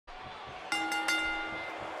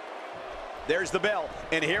There's the bell,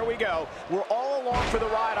 and here we go. We're all along for the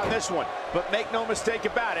ride on this one, but make no mistake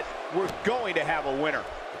about it, we're going to have a winner.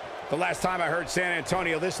 The last time I heard San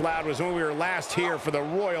Antonio this loud was when we were last here for the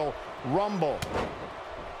Royal Rumble.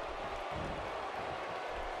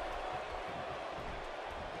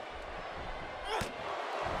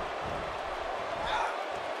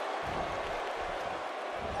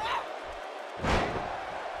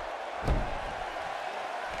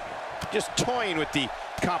 Just toying with the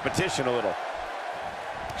competition a little.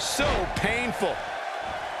 So painful.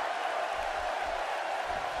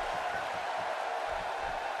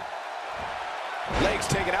 Legs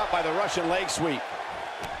taken out by the Russian leg sweep.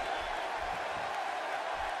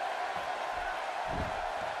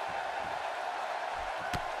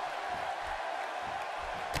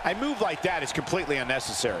 A move like that is completely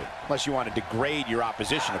unnecessary, unless you want to degrade your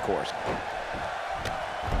opposition, of course.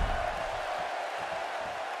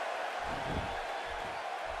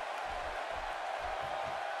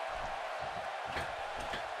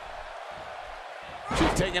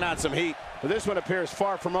 She's taking on some heat, but this one appears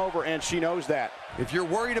far from over, and she knows that. If you're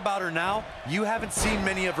worried about her now, you haven't seen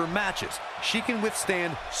many of her matches. She can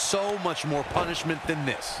withstand so much more punishment than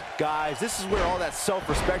this. Guys, this is where all that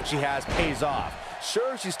self-respect she has pays off.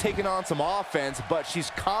 Sure, she's taking on some offense, but she's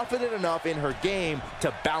confident enough in her game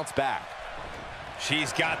to bounce back.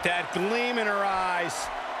 She's got that gleam in her eyes.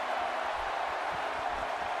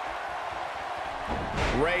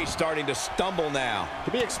 Ray starting to stumble now.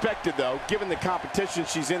 To be expected, though, given the competition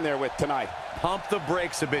she's in there with tonight. Pump the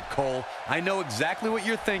brakes a bit, Cole. I know exactly what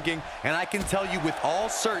you're thinking, and I can tell you with all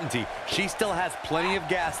certainty, she still has plenty of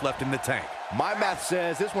gas left in the tank. My math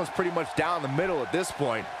says this one's pretty much down the middle at this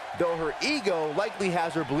point, though her ego likely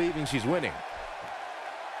has her believing she's winning.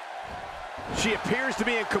 She appears to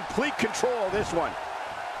be in complete control of this one.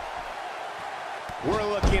 We're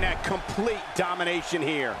looking at complete domination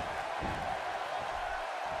here.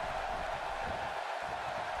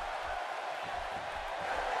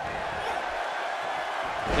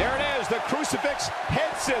 There it is, the crucifix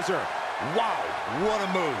head scissor. Wow, what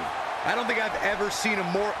a move. I don't think I've ever seen a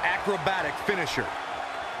more acrobatic finisher.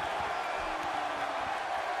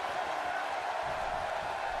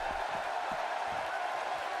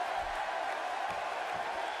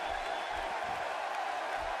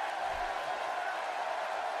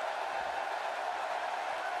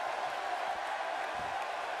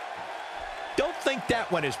 Don't think that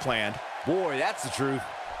one is planned. Boy, that's the truth.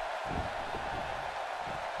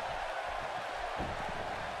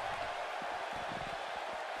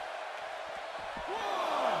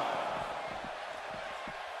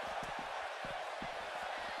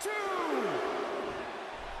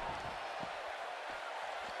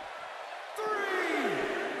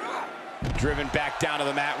 Driven back down to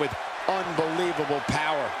the mat with unbelievable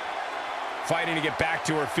power. Fighting to get back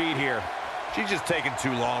to her feet here. She's just taking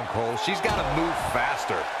too long, Cole. She's got to move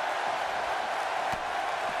faster.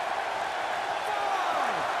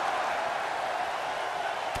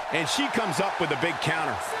 And she comes up with a big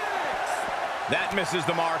counter. That misses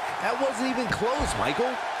the mark. That wasn't even close, Michael.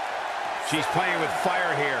 She's playing with fire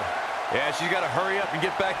here. Yeah, she's got to hurry up and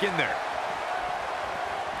get back in there.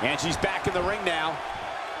 And she's back in the ring now.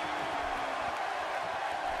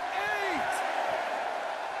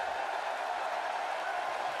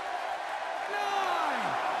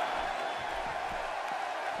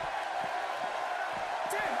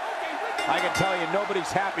 I can tell you, nobody's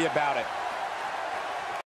happy about it.